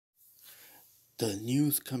The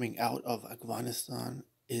news coming out of Afghanistan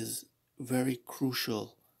is very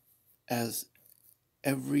crucial as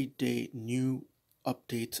every day new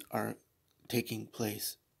updates are taking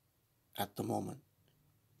place at the moment.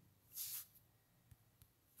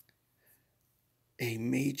 A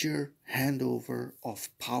major handover of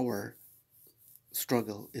power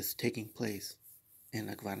struggle is taking place in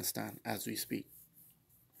Afghanistan as we speak.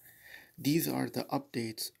 These are the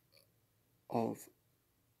updates of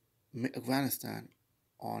Afghanistan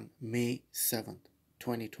on May 7th,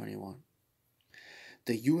 2021.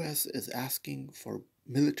 The US is asking for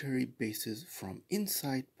military bases from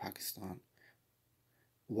inside Pakistan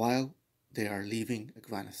while they are leaving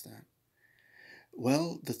Afghanistan.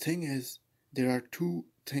 Well, the thing is, there are two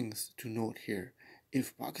things to note here.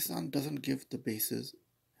 If Pakistan doesn't give the bases,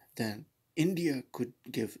 then India could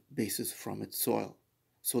give bases from its soil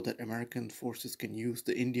so that American forces can use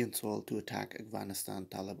the Indian soil to attack Afghanistan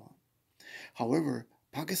Taliban. However,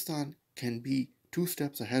 Pakistan can be 2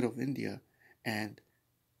 steps ahead of India and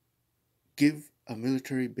give a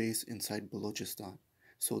military base inside Balochistan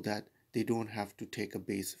so that they don't have to take a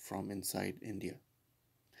base from inside India.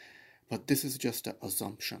 But this is just an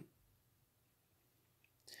assumption.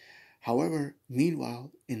 However,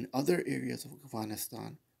 meanwhile, in other areas of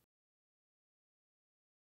Afghanistan,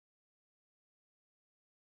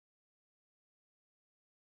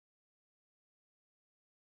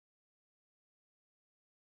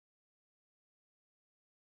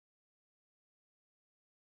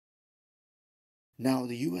 now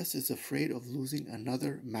the US is afraid of losing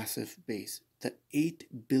another massive base, the $8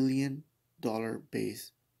 billion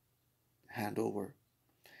base handover.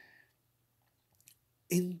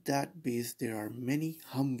 In that base, there are many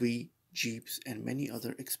Humvee, Jeeps, and many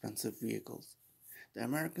other expensive vehicles. The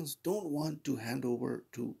Americans don't want to hand over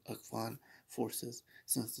to Afghan forces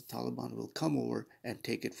since the Taliban will come over and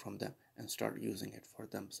take it from them and start using it for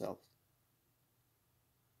themselves.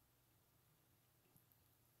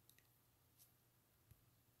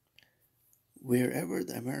 Wherever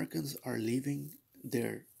the Americans are leaving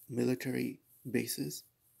their military bases,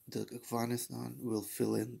 the Afghanistan will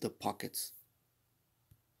fill in the pockets.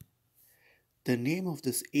 The name of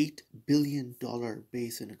this $8 billion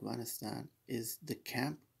base in Afghanistan is the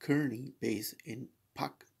Camp Kearney base in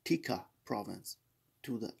Paktika province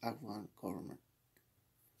to the Afghan government.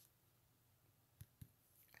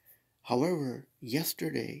 However,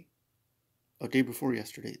 yesterday, or day before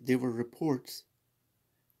yesterday, there were reports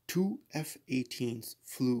 2 F-18s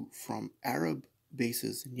flew from Arab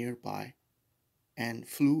bases nearby and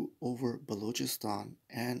flew over Balochistan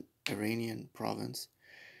and Iranian province,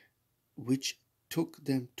 which took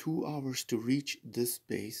them 2 hours to reach this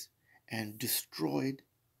base and destroyed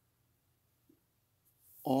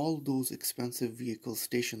all those expensive vehicles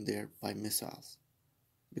stationed there by missiles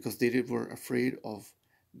because they were afraid of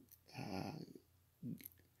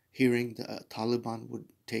hearing the Taliban would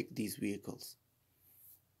take these vehicles.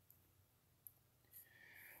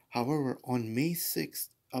 However, on May 6th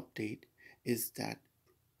update is that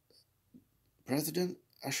President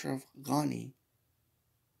Ashraf Ghani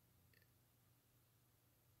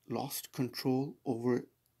lost control over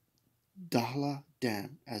Dahla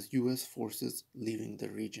Dam as US forces leaving the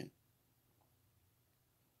region.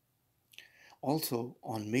 Also,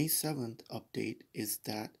 on May 7th update is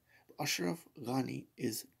that Ashraf Ghani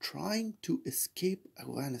is trying to escape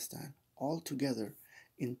Afghanistan altogether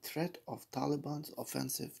in threat of Taliban's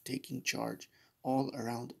offensive taking charge all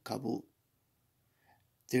around Kabul.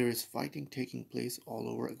 There is fighting taking place all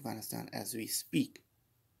over Afghanistan as we speak.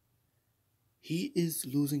 He is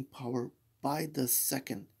losing power by the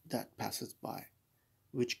second that passes by,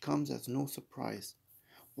 which comes as no surprise.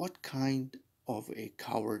 What kind of a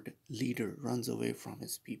coward leader runs away from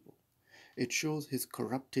his people? It shows his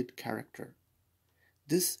corrupted character.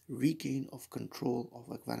 This regain of control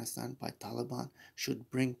of Afghanistan by Taliban should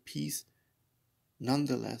bring peace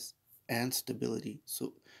nonetheless and stability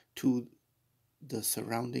to the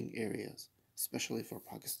surrounding areas, especially for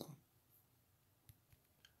Pakistan.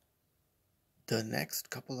 The next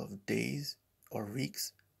couple of days or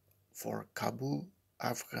weeks for Kabul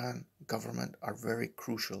Afghan government are very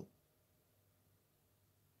crucial.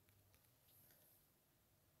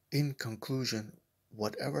 In conclusion,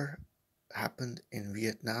 whatever happened in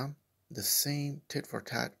Vietnam, the same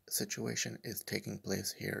tit-for-tat situation is taking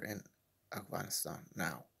place here in Afghanistan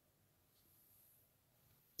now.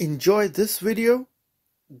 Enjoy this video?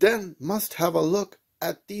 Then must have a look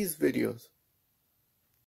at these videos.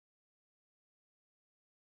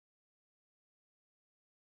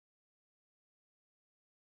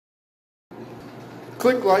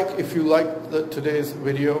 Click like if you liked today's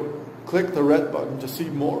video. click the red button to see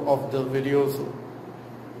more of the videos,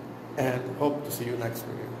 and hope to see you next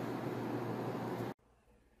video.